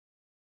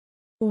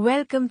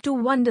Welcome to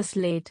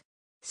Wonderslate.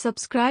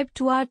 Subscribe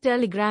to our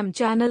Telegram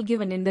channel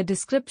given in the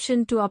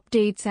description to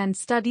updates and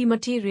study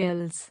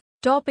materials.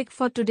 Topic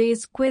for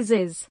today's quiz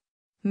is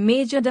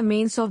Major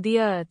Domains of the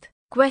Earth.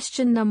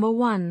 Question number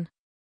 1.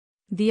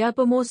 The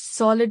uppermost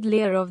solid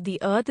layer of the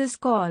Earth is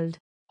called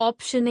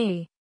Option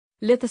A.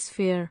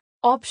 Lithosphere.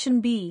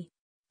 Option B.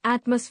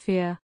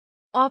 Atmosphere.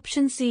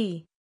 Option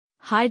C.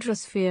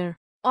 Hydrosphere.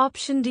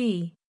 Option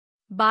D.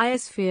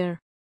 Biosphere.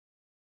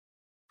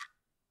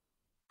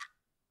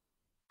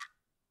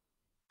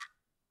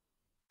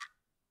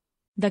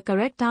 The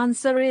correct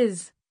answer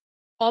is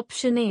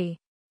Option A.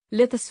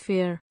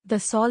 Lithosphere.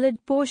 The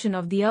solid portion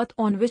of the Earth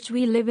on which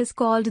we live is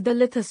called the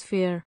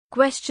lithosphere.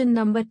 Question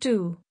number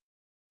 2.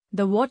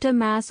 The water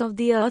mass of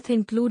the Earth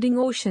including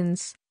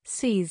oceans,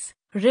 seas,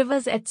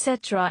 rivers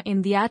etc.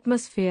 in the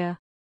atmosphere.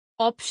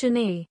 Option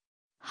A.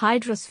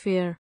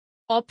 Hydrosphere.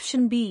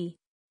 Option B.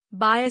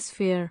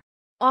 Biosphere.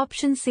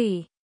 Option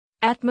C.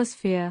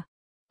 Atmosphere.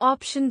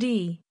 Option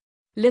D.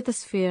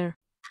 Lithosphere.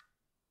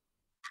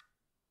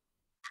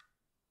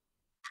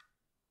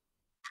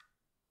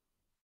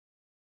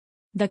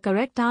 The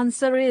correct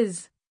answer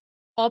is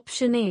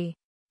Option A.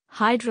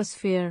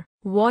 Hydrosphere.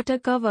 Water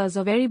covers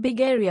a very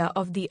big area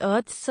of the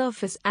Earth's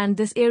surface and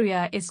this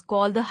area is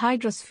called the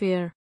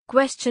hydrosphere.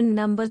 Question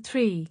number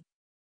 3.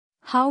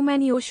 How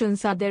many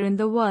oceans are there in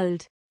the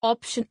world?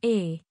 Option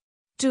A.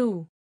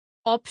 2.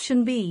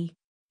 Option B.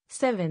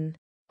 7.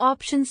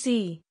 Option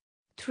C.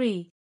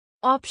 3.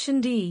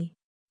 Option D.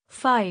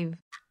 5.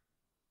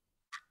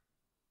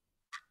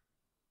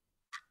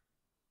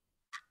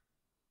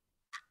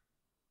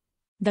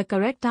 The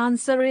correct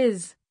answer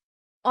is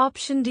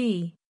Option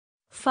D.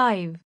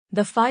 5.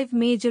 The 5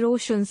 major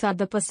oceans are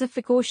the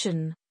Pacific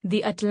Ocean,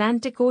 the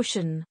Atlantic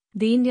Ocean,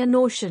 the Indian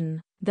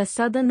Ocean, the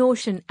Southern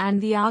Ocean and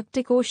the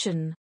Arctic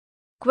Ocean.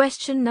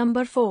 Question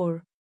number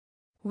 4.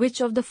 Which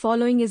of the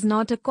following is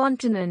not a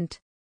continent?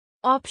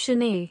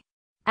 Option A.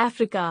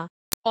 Africa.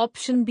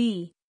 Option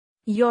B.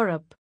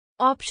 Europe.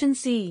 Option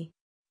C.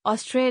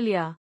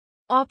 Australia.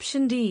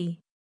 Option D.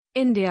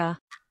 India.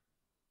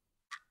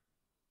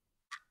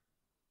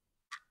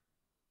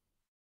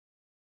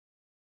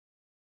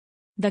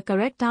 The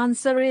correct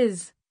answer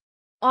is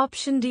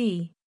Option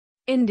D.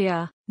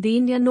 India. The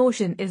Indian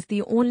Ocean is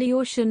the only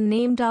ocean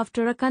named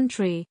after a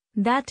country,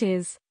 that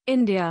is,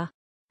 India.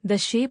 The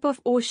shape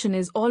of ocean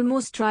is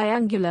almost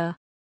triangular.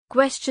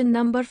 Question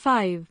number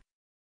 5.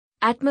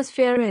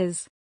 Atmosphere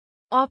is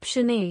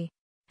Option A.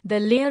 The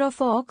layer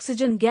of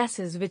oxygen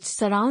gases which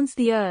surrounds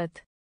the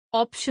Earth.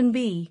 Option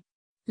B.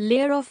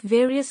 Layer of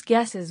various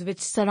gases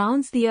which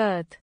surrounds the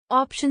Earth.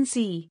 Option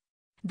C.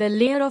 The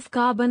layer of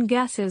carbon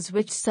gases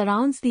which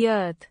surrounds the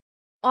Earth.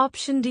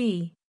 Option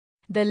D.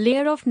 The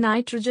layer of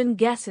nitrogen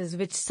gases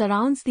which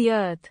surrounds the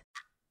Earth.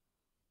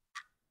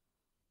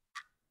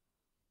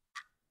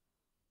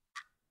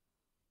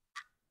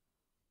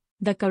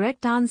 The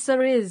correct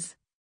answer is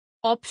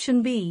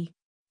Option B.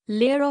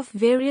 Layer of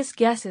various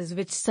gases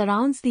which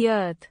surrounds the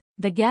Earth.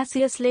 The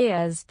gaseous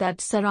layers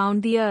that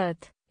surround the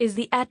Earth is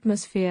the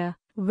atmosphere,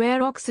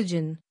 where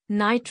oxygen,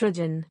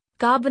 nitrogen,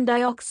 carbon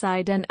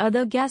dioxide and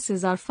other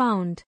gases are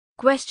found.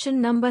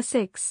 Question number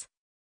 6.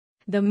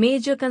 The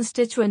major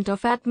constituent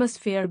of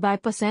atmosphere by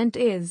percent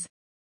is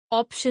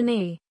Option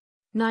A.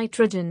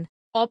 Nitrogen.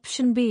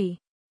 Option B.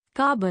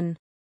 Carbon.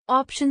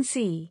 Option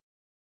C.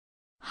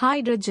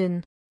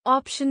 Hydrogen.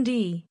 Option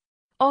D.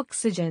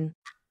 Oxygen.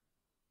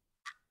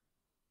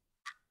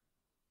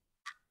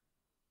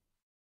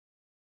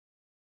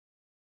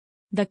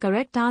 The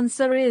correct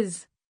answer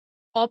is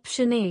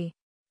Option A.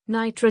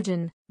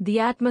 Nitrogen. The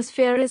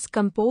atmosphere is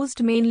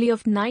composed mainly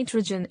of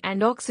nitrogen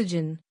and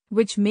oxygen,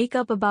 which make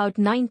up about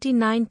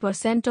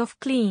 99% of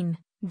clean,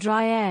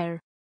 dry air.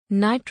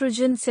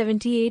 Nitrogen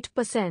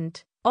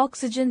 78%,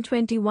 oxygen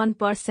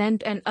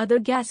 21% and other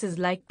gases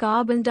like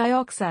carbon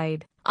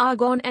dioxide,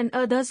 argon and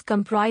others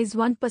comprise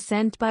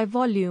 1% by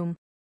volume.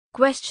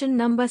 Question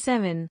number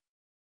 7.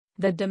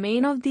 The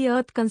domain of the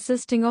Earth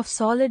consisting of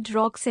solid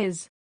rocks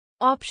is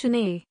Option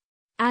A.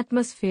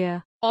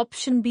 Atmosphere.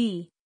 Option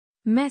B.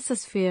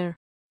 Mesosphere.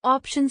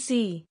 Option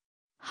C.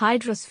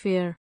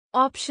 Hydrosphere.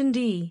 Option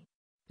D.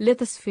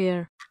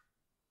 Lithosphere.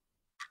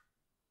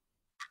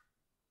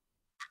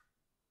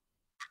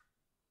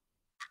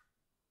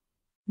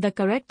 The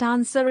correct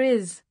answer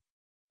is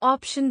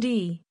Option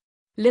D.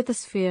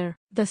 Lithosphere.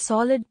 The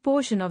solid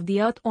portion of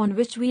the Earth on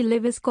which we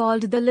live is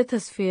called the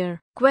lithosphere.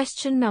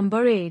 Question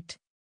number 8.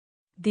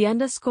 The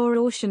underscore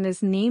ocean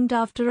is named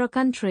after a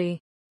country.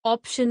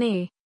 Option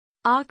A.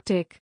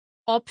 Arctic.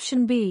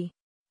 Option B.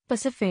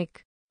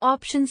 Pacific.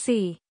 Option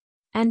C.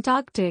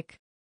 Antarctic.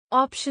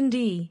 Option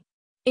D.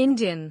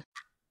 Indian.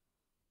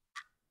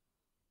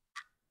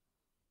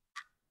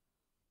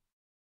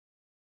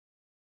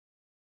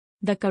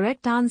 The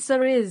correct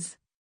answer is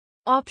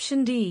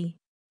Option D.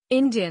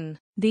 Indian.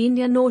 The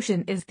Indian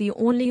Ocean is the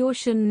only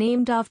ocean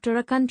named after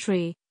a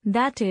country,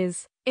 that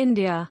is,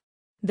 India.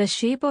 The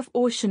shape of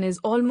ocean is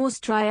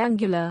almost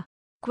triangular.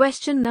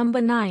 Question number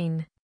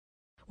 9.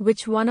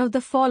 Which one of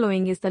the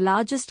following is the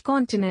largest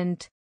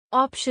continent?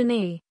 Option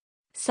A.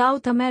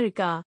 South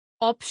America.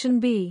 Option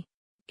B,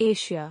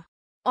 Asia.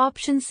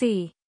 Option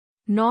C,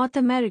 North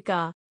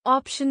America.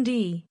 Option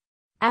D,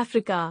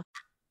 Africa.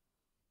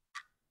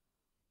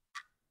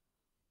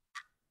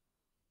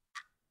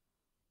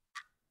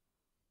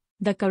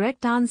 The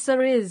correct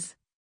answer is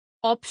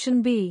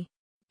option B,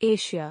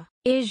 Asia.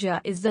 Asia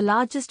is the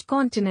largest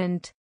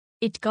continent.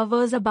 It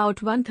covers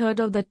about 1/3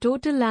 of the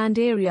total land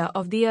area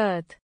of the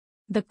Earth.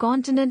 The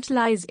continent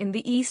lies in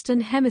the Eastern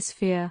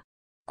Hemisphere.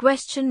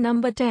 Question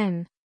number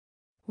 10.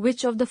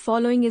 Which of the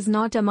following is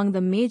not among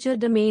the major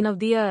domain of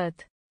the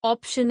Earth?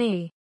 Option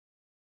A,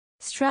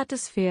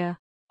 stratosphere.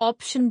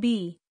 Option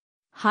B,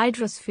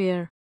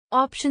 hydrosphere.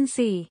 Option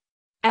C,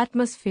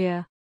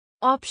 atmosphere.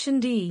 Option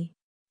D,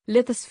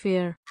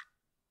 lithosphere.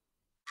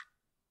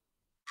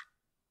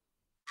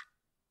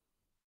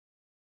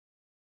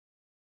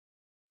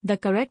 The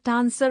correct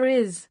answer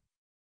is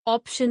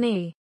option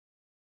A,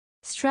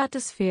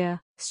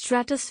 stratosphere.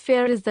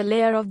 Stratosphere is the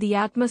layer of the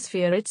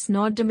atmosphere. It's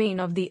not domain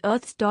of the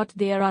Earth.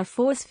 There are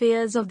 4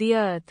 spheres of the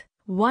Earth.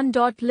 1.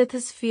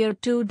 Lithosphere,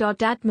 2.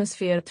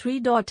 Atmosphere, 3.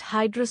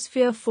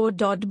 Hydrosphere, 4.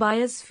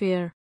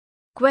 Biosphere.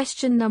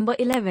 Question number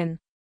 11.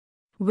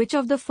 Which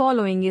of the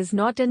following is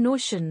not an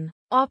ocean?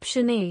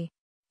 Option A,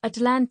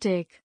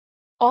 Atlantic.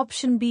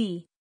 Option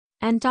B,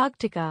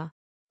 Antarctica.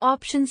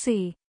 Option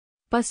C,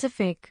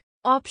 Pacific.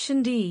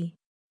 Option D,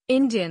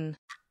 Indian.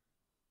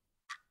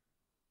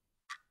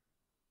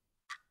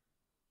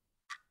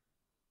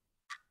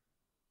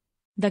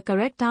 The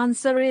correct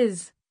answer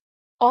is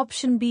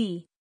option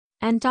B,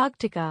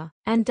 Antarctica.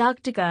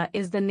 Antarctica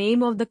is the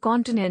name of the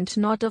continent,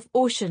 not of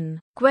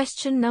ocean.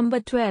 Question number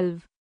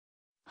 12.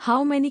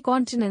 How many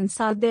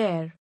continents are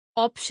there?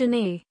 Option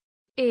A,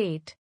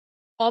 8.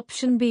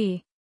 Option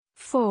B,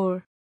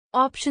 4.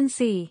 Option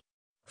C,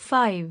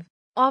 5.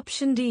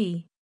 Option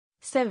D,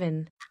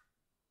 7.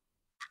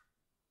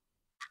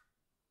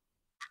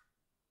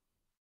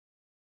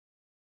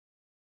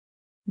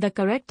 The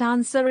correct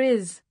answer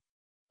is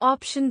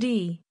option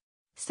D,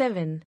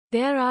 7.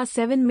 There are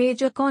 7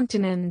 major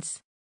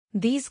continents.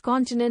 These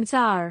continents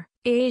are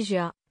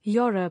Asia,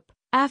 Europe,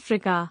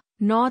 Africa,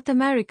 North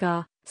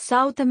America,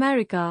 South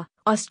America,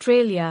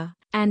 Australia,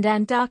 and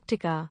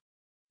Antarctica.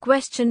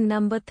 Question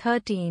number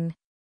 13.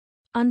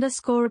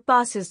 Underscore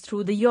passes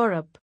through the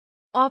Europe.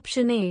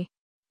 Option A,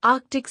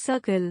 Arctic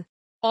Circle.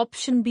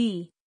 Option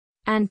B,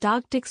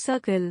 Antarctic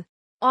Circle.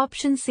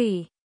 Option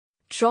C,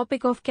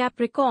 Tropic of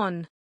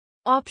Capricorn.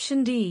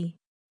 Option D,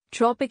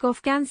 Tropic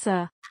of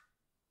Cancer.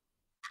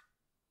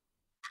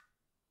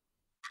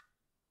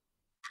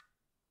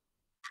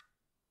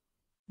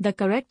 The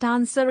correct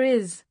answer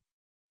is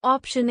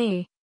option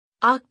A,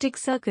 Arctic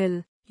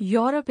Circle.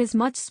 Europe is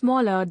much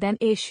smaller than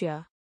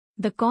Asia.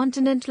 The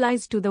continent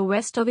lies to the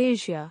west of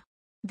Asia.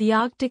 The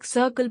Arctic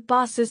Circle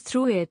passes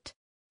through it.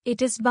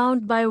 It is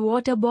bound by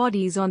water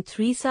bodies on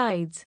 3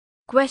 sides.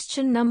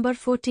 Question number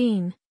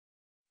 14.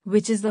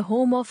 Which is the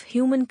home of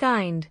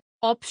humankind?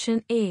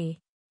 Option A,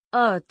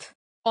 Earth.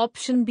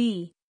 Option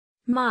B,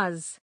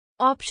 Mars.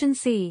 Option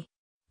C,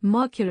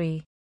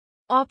 Mercury.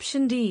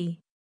 Option D,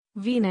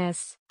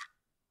 Venus.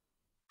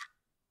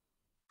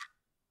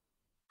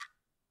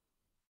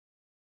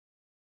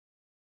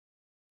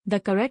 The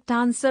correct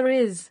answer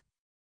is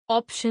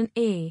option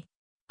A,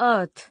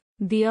 Earth.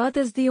 The Earth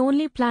is the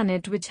only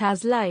planet which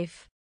has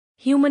life.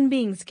 Human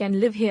beings can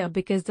live here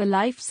because the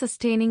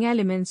life-sustaining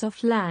elements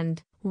of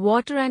land,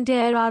 water and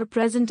air are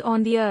present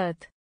on the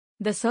Earth.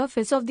 The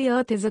surface of the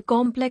Earth is a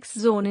complex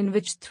zone in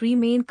which 3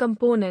 main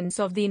components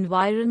of the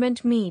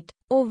environment meet,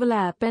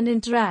 overlap and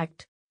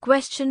interact.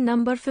 Question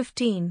number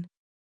 15.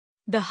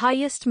 The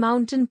highest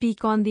mountain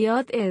peak on the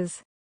Earth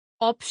is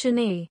option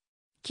A,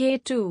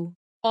 K2.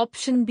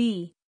 Option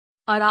B,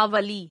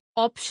 Aravalli.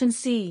 Option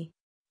C,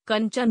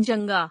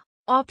 Kanchenjunga.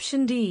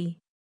 Option D,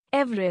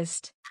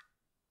 Everest.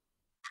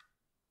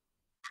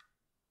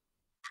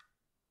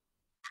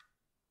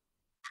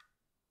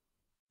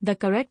 The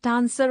correct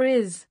answer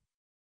is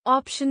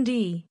option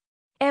D,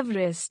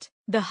 Everest.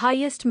 The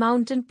highest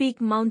mountain peak,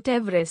 Mount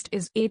Everest,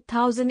 is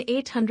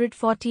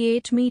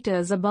 8,848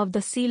 meters above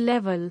the sea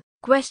level.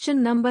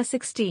 Question number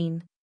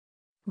 16.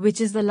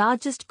 Which is the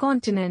largest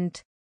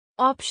continent?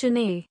 Option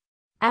A,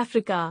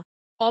 Africa.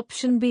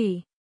 Option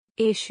B,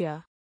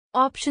 Asia.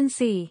 Option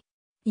C,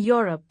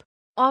 Europe.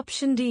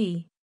 Option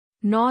D,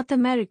 North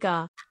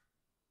America.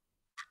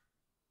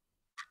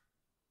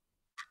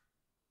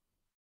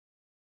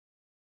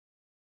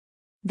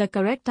 The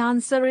correct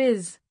answer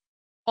is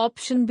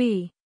option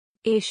B,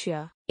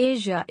 Asia.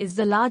 Asia is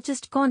the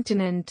largest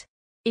continent.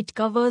 It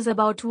covers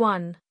about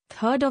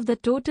 1/3 of the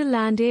total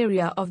land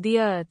area of the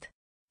Earth.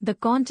 The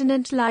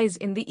continent lies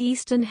in the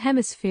Eastern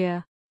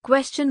Hemisphere.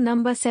 Question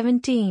number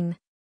 17.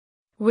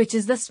 Which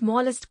is the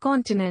smallest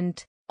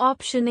continent?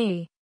 Option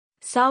A,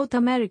 South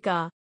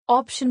America.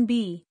 Option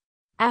B,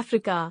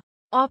 Africa.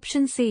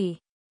 Option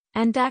C,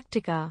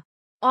 Antarctica.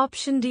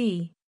 Option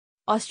D,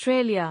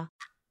 Australia.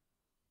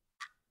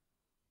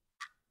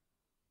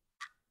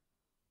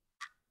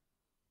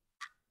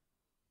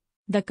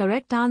 The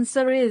correct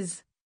answer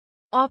is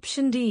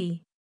option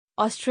D,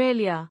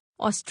 Australia.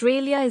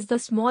 Australia is the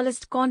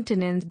smallest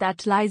continent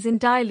that lies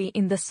entirely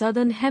in the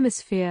southern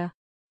hemisphere.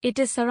 It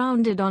is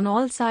surrounded on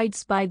all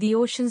sides by the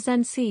oceans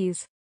and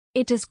seas.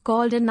 It is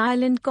called an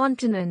island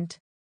continent.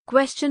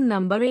 Question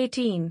number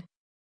 18.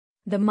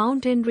 The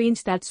mountain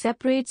range that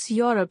separates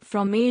Europe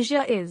from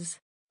Asia is: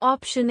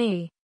 Option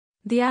A,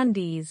 the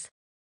Andes.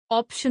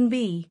 Option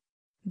B,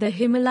 the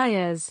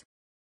Himalayas.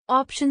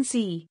 Option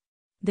C,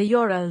 the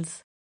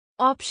Urals.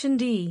 Option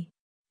D,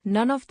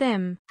 none of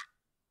them.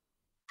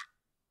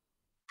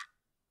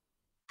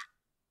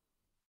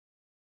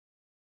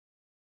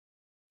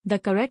 The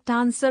correct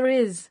answer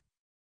is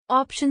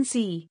Option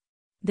C,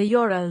 the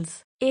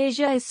Urals.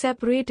 Asia is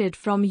separated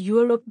from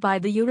Europe by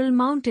the Ural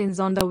Mountains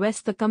on the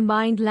west. The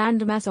combined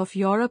landmass of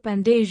Europe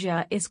and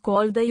Asia is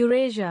called the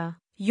Eurasia,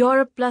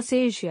 Europe plus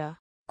Asia.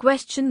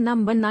 Question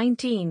number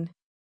 19.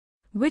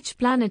 Which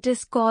planet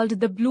is called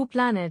the blue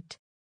planet?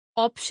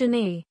 Option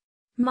A,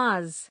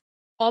 Mars.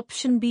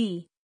 Option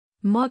B,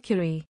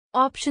 Mercury.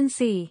 Option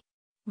C,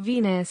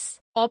 Venus.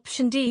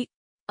 Option D,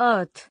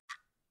 Earth.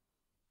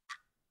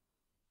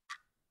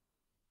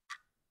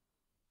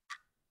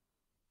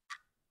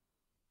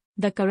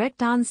 The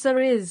correct answer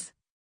is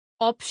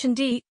Option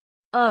D,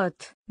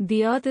 Earth.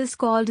 The Earth is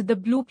called the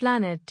blue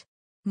planet.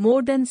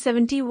 More than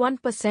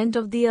 71%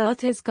 of the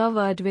Earth is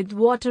covered with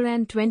water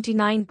and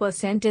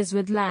 29% is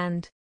with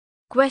land.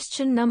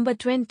 Question number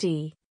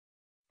 20.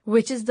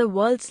 Which is the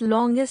world's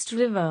longest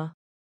river?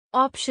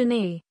 Option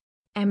A,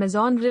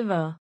 Amazon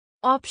River.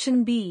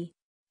 Option B,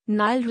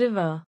 Nile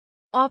River.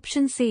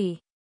 Option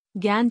C,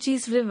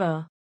 Ganges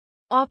River.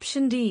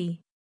 Option D,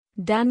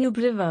 Danube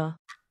River.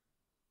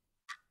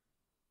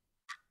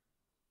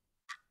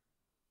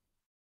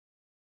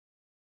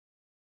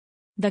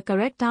 The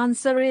correct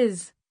answer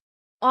is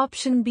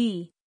Option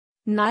B,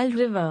 Nile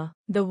River.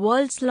 The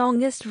world's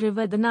longest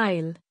river, the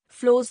Nile,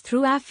 flows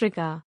through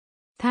Africa.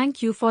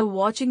 Thank you for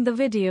watching the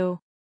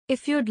video.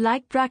 If you'd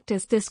like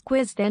practice this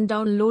quiz, then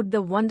download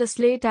the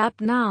Wonderslate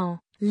app now.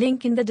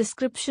 Link in the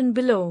description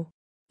below.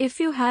 If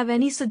you have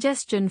any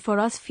suggestion for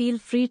us, feel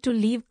free to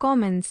leave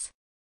comments.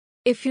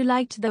 If you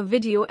liked the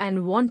video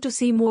and want to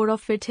see more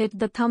of it, hit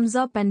the thumbs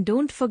up and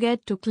don't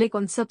forget to click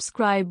on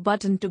subscribe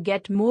button to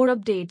get more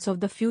updates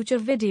of the future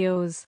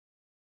videos.